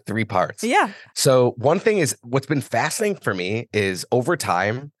like 3 parts. Yeah. So one thing is what's been fascinating for me is over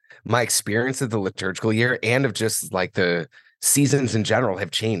time, my experience of the liturgical year and of just like the seasons in general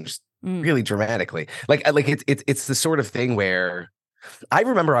have changed really dramatically. Like it's the sort of thing where I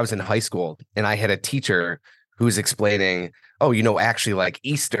remember I was in high school and I had a teacher who was explaining, actually like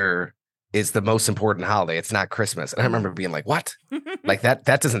Easter is the most important holiday. It's not Christmas. And I remember being like, what? Like that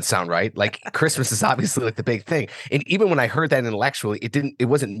doesn't sound right. Like Christmas is obviously like the big thing. And even when I heard that intellectually, it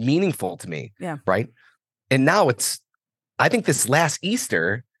wasn't meaningful to me. Yeah. Right. And now I think this last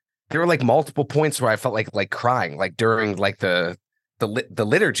Easter, there were like multiple points where I felt like crying, like during like the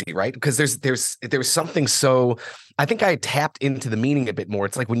liturgy, right? Because there's something so, I think I tapped into the meaning a bit more.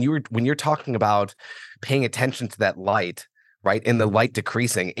 It's like when you're talking about paying attention to that light, right? And the light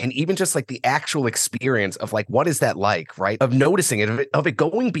decreasing, and even just like the actual experience of like, what is that like, right? Of noticing it, of it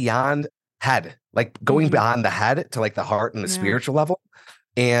going beyond head, like going beyond the head to like the heart and the spiritual level.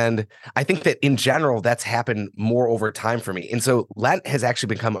 And I think that in general, that's happened more over time for me. And so Lent has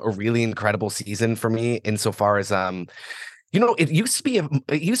actually become a really incredible season for me insofar as, it used to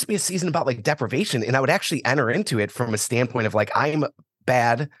be a season about like deprivation, and I would actually enter into it from a standpoint of like, I'm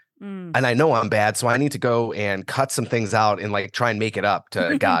bad and I know I'm bad, so I need to go and cut some things out and like try and make it up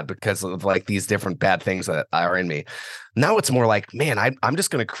to God because of like these different bad things that are in me. Now it's more like, man, I'm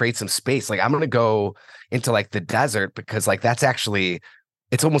just going to create some space. Like I'm going to go into like the desert because like that's actually,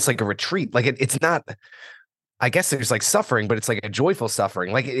 it's almost like a retreat. Like it's not, I guess there's like suffering, but it's like a joyful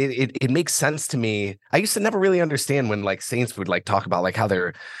suffering. Like it makes sense to me. I used to never really understand when like saints would like talk about like how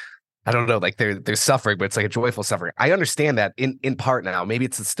they're, I don't know, like they're suffering, but it's like a joyful suffering. I understand that in part now. Maybe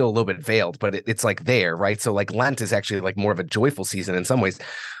it's still a little bit veiled, but it's like there, right? So like Lent is actually like more of a joyful season in some ways.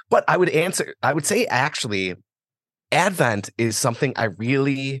 But I would say actually Advent is something I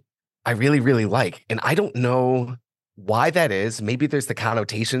really like. And I don't know why that is. Maybe there's the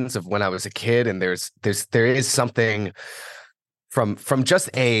connotations of when I was a kid, and there is something from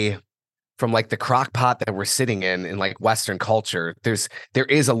like the crock pot that we're sitting in like Western culture. There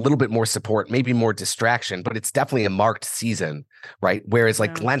is a little bit more support, maybe more distraction, but it's definitely a marked season, right? Whereas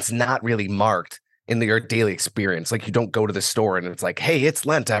like Lent's not really marked in your daily experience. Like you don't go to the store and it's like, hey, it's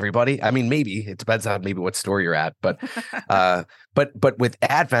Lent, everybody. I mean, maybe it depends on maybe what store you're at, but but with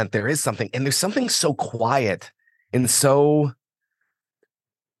Advent there is something, and there's something so quiet and so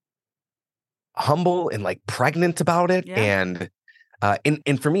humble and like pregnant about it. Yeah.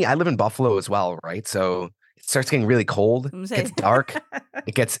 And for me, I live in Buffalo as well, right? So it starts getting really cold. It gets dark.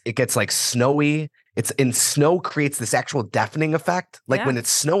 It gets like snowy. And snow creates this actual deafening effect. Like when it's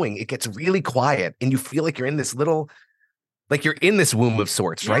snowing, it gets really quiet, and you feel like you're in this little like you're in this womb of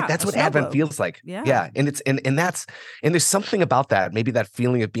sorts, right? Yeah, That's a what snow Advent globe. feels like. Yeah. Yeah. And it's and that's and there's something about that, maybe that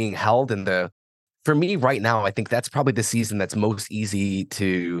feeling of being held in the for me right now, I think that's probably the season that's most easy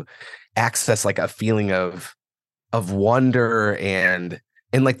to access like a feeling of wonder and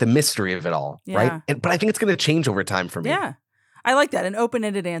like the mystery of it all, right? Yeah. But I think it's going to change over time for me. Yeah. I like that. An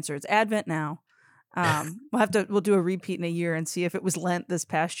open-ended answer. It's Advent now. We'll do a repeat in a year and see if it was Lent this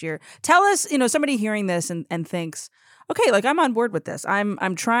past year. Tell us, somebody hearing this and thinks, okay, like I'm on board with this.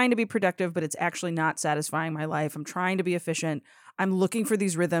 I'm trying to be productive, but it's actually not satisfying my life. I'm trying to be efficient. I'm looking for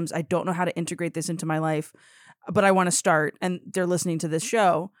these rhythms. I don't know how to integrate this into my life, but I want to start. And they're listening to this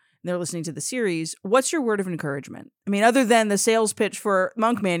show. They're listening to the series. What's your word of encouragement? I mean, other than the sales pitch for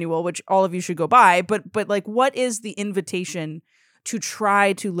Monk Manual, which all of you should go buy, but like, what is the invitation to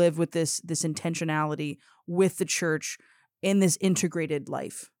try to live with this intentionality with the church in this integrated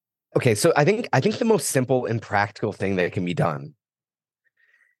life? Okay, so I think the most simple and practical thing that can be done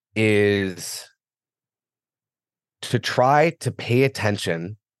is to try to pay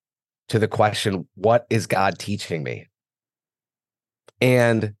attention to the question, what is God teaching me?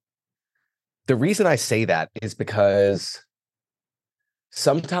 And the reason I say that is because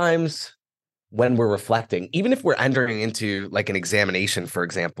sometimes when we're reflecting, even if we're entering into like an examination, for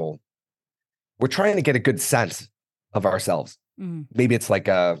example, we're trying to get a good sense of ourselves. Maybe it's like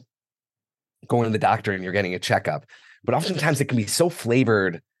going to the doctor and you're getting a checkup, but oftentimes it can be so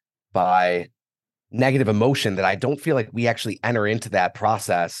flavored by negative emotion that I don't feel like we actually enter into that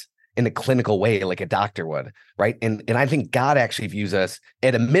process in a clinical way like a doctor would, right? And I think God actually views us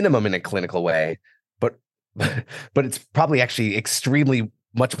at a minimum in a clinical way, but it's probably actually extremely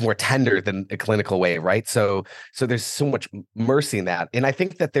much more tender than a clinical way, right? So there's so much mercy in that. And I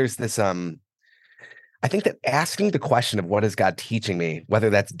think that there's this I think that asking the question of what is God teaching me, whether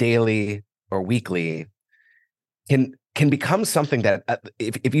that's daily or weekly, can become something that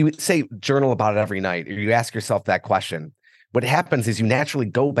if you say journal about it every night, or you ask yourself that question, what happens is you naturally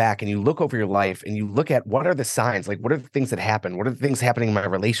go back and you look over your life and you look at what are the signs, like what are the things that happen? What are the things happening in my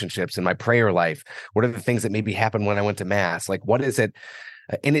relationships, in my prayer life? What are the things that maybe happened when I went to mass? Like, what is it?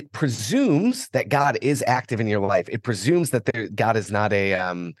 And it presumes that God is active in your life. It presumes that God is not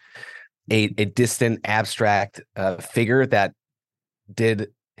a distant, abstract figure that did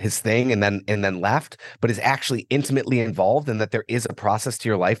his thing and then left, but is actually intimately involved, and that there is a process to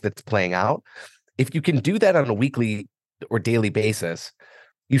your life that's playing out. If you can do that on a weekly or daily basis,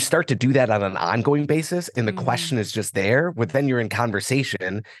 you start to do that on an ongoing basis, and the question is just there. But then you're in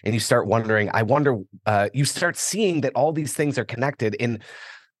conversation and you start wondering, you start seeing that all these things are connected and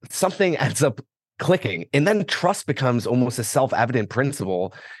something ends up clicking. And then trust becomes almost a self-evident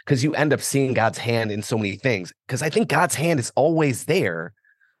principle because you end up seeing God's hand in so many things. Because I think God's hand is always there,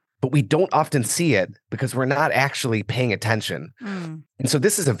 but we don't often see it because we're not actually paying attention. And so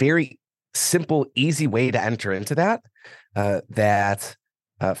this is a very simple, easy way to enter into that, that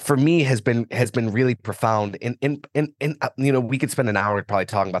for me has been really profound. And we could spend an hour probably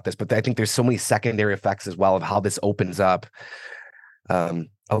talking about this, but I think there's so many secondary effects as well of how this opens up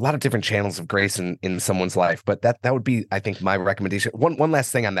a lot of different channels of grace in someone's life. But that would be, I think, my recommendation. One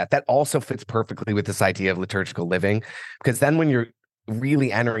last thing on that also fits perfectly with this idea of liturgical living, because then when you're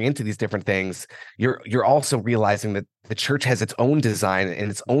really entering into these different things, you're also realizing that the church has its own design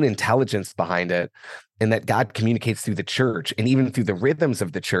and its own intelligence behind it, and that God communicates through the church and even through the rhythms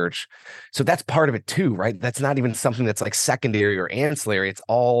of the church. So that's part of it too, right? That's not even something that's like secondary or ancillary. It's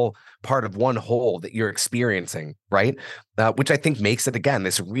all part of one whole that you're experiencing, right? Which I think makes it, again,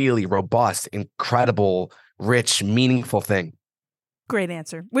 this really robust, incredible, rich, meaningful thing. Great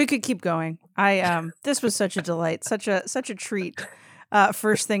answer. We could keep going. This was such a delight, such a treat.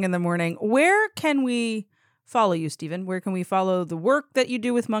 First thing in the morning. Where can we follow you, Stephen? Where can we follow the work that you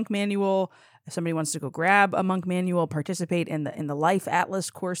do with Monk Manual? If somebody wants to go grab a Monk Manual, participate in the Life Atlas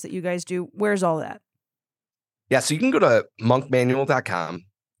course that you guys do, where's all that? Yeah, so you can go to monkmanual.com.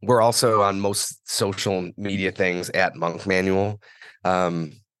 We're also on most social media things at Monk Manual.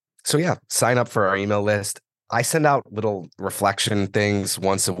 So yeah, sign up for our email list. I send out little reflection things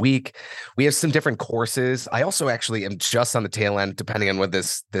once a week. We have some different courses. I also actually am just on the tail end, depending on when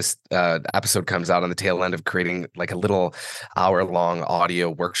this episode comes out, on the tail end of creating like a little hour-long audio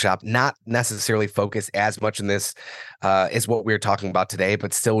workshop, not necessarily focused as much in this as what we're talking about today,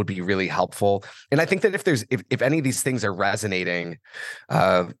 but still would be really helpful. And I think that if any of these things are resonating,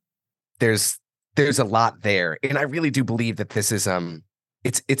 there's a lot there. And I really do believe that this is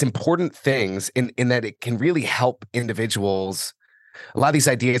it's important things in that it can really help individuals A lot of these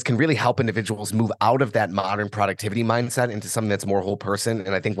ideas can really help individuals move out of that modern productivity mindset into something that's more whole person.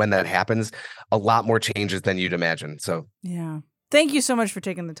 And I think when that happens, a lot more changes than you'd imagine. So, yeah. Thank you so much for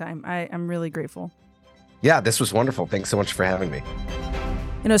taking the time. I'm really grateful. Yeah, this was wonderful. Thanks so much for having me.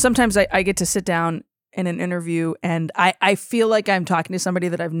 Sometimes I get to sit down in an interview and I feel like I'm talking to somebody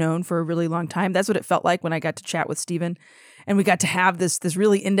that I've known for a really long time. That's what it felt like when I got to chat with Stephen. And we got to have this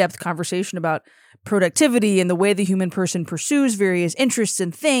really in-depth conversation about productivity and the way the human person pursues various interests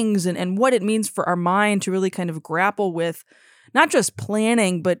and things and what it means for our mind to really kind of grapple with not just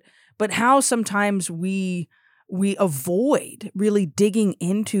planning, but how sometimes we avoid really digging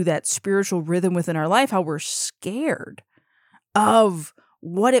into that spiritual rhythm within our life, how we're scared of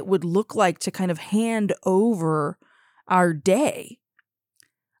what it would look like to kind of hand over our day.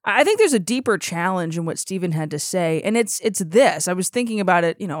 I think there's a deeper challenge in what Stephen had to say, and it's this. I was thinking about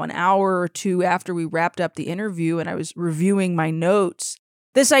it, an hour or two after we wrapped up the interview, and I was reviewing my notes.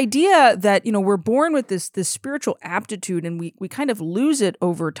 This idea that, we're born with this spiritual aptitude, and we kind of lose it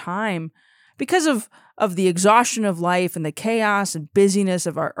over time because of the exhaustion of life and the chaos and busyness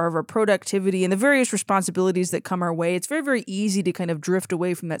of our productivity and the various responsibilities that come our way. It's very, very easy to kind of drift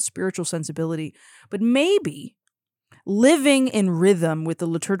away from that spiritual sensibility. But maybe living in rhythm with the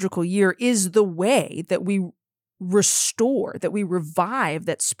liturgical year is the way that we restore, that we revive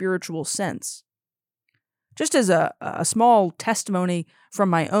that spiritual sense. Just as a small testimony from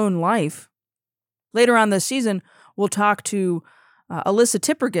my own life, later on this season, we'll talk to Alyssa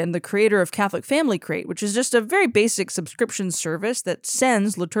Tippergan, the creator of Catholic Family Crate, which is just a very basic subscription service that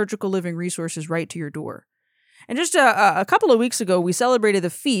sends liturgical living resources right to your door. And just a couple of weeks ago, we celebrated the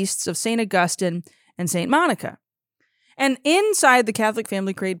feasts of St. Augustine and St. Monica. And inside the Catholic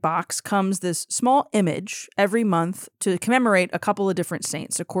Family Crate box comes this small image every month to commemorate a couple of different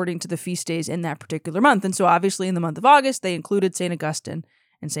saints according to the feast days in that particular month. And so obviously in the month of August, they included St. Augustine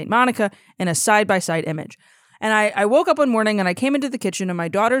and St. Monica in a side-by-side image. And I woke up one morning and I came into the kitchen and my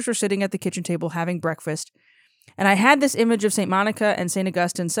daughters were sitting at the kitchen table having breakfast. And I had this image of St. Monica and St.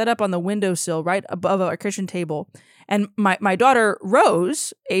 Augustine set up on the windowsill right above our kitchen table. And my daughter,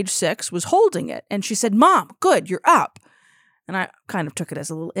 Rose, age 6, was holding it. And she said, "Mom, good, you're up." And I kind of took it as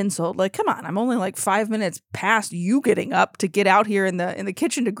a little insult. Like, come on, I'm only like 5 minutes past you getting up to get out here in the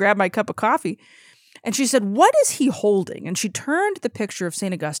kitchen to grab my cup of coffee. And she said, "What is he holding?" And she turned the picture of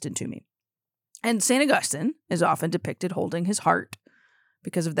St. Augustine to me. And St. Augustine is often depicted holding his heart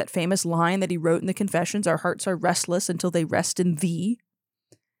because of that famous line that he wrote in the Confessions, "Our hearts are restless until they rest in thee."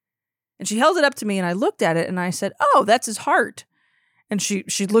 And she held it up to me and I looked at it and I said, "Oh, that's his heart." And she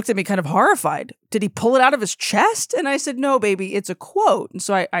looked at me kind of horrified. "Did he pull it out of his chest?" And I said, "No, baby, it's a quote." And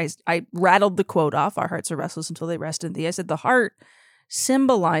so I rattled the quote off, "Our hearts are restless until they rest in thee." I said, the heart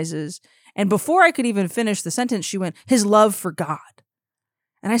symbolizes, and before I could even finish the sentence, she went, "his love for God."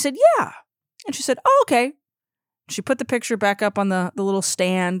 And I said, "Yeah." And she said, "Oh, okay." She put the picture back up on the little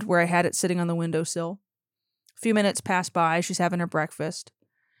stand where I had it sitting on the windowsill. A few minutes passed by. She's having her breakfast.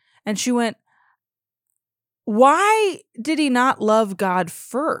 And she went, "Why did he not love God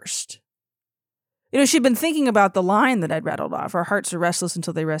first?" She'd been thinking about the line that I'd rattled off, "Our hearts are restless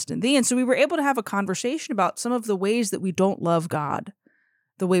until they rest in thee." And so we were able to have a conversation about some of the ways that we don't love God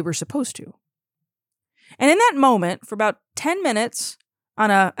the way we're supposed to. And in that moment, for about 10 minutes,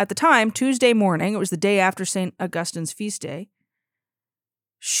 at the time, Tuesday morning, it was the day after St. Augustine's feast day,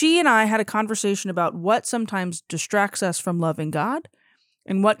 she and I had a conversation about what sometimes distracts us from loving God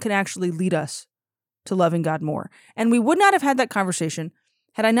and what can actually lead us to loving God more. And we would not have had that conversation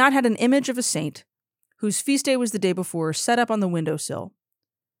had I not had an image of a saint whose feast day was the day before set up on the windowsill,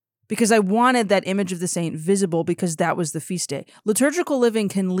 because I wanted that image of the saint visible because that was the feast day. Liturgical living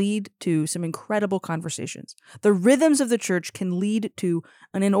can lead to some incredible conversations. The rhythms of the church can lead to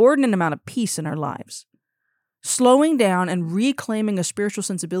an inordinate amount of peace in our lives. Slowing down and reclaiming a spiritual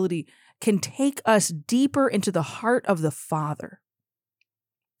sensibility can take us deeper into the heart of the Father.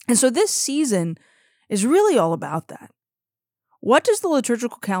 And so this season is really all about that. What does the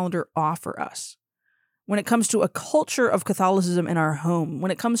liturgical calendar offer us when it comes to a culture of Catholicism in our home, when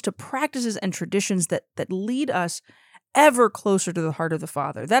it comes to practices and traditions that lead us ever closer to the heart of the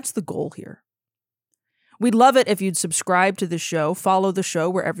Father? That's the goal here. We'd love it if you'd subscribe to the show, follow the show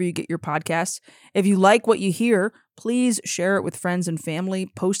wherever you get your podcasts. If you like what you hear, please share it with friends and family,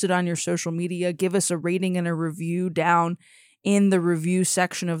 post it on your social media, give us a rating and a review down in the review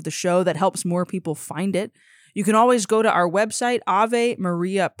section of the show. That helps more people find it. You can always go to our website,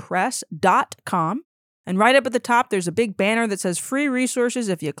 avemariapress.com. And right up at the top, there's a big banner that says free resources.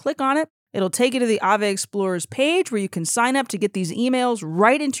 If you click on it, It'll take you to the Ave Explorers page where you can sign up to get these emails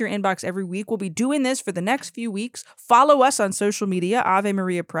right into your inbox every week. We'll be doing this for the next few weeks. Follow us on social media, Ave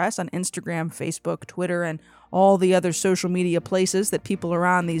Maria Press, on Instagram, Facebook, Twitter, and all the other social media places that people are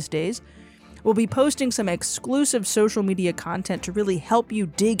on these days. We'll be posting some exclusive social media content to really help you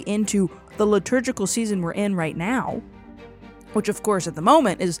dig into the liturgical season we're in right now, which of course at the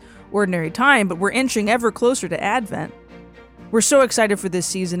moment is ordinary time, but we're inching ever closer to Advent. We're so excited for this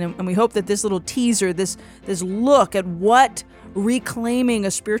season, and we hope that this little teaser, this look at what reclaiming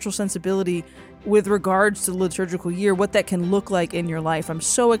a spiritual sensibility with regards to the liturgical year, what that can look like in your life. I'm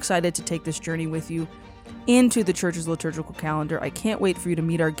so excited to take this journey with you into the church's liturgical calendar. I can't wait for you to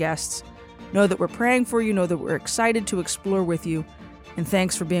meet our guests. Know that we're praying for you, know that we're excited to explore with you, and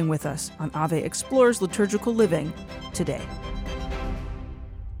thanks for being with us on Ave Explores Liturgical Living today.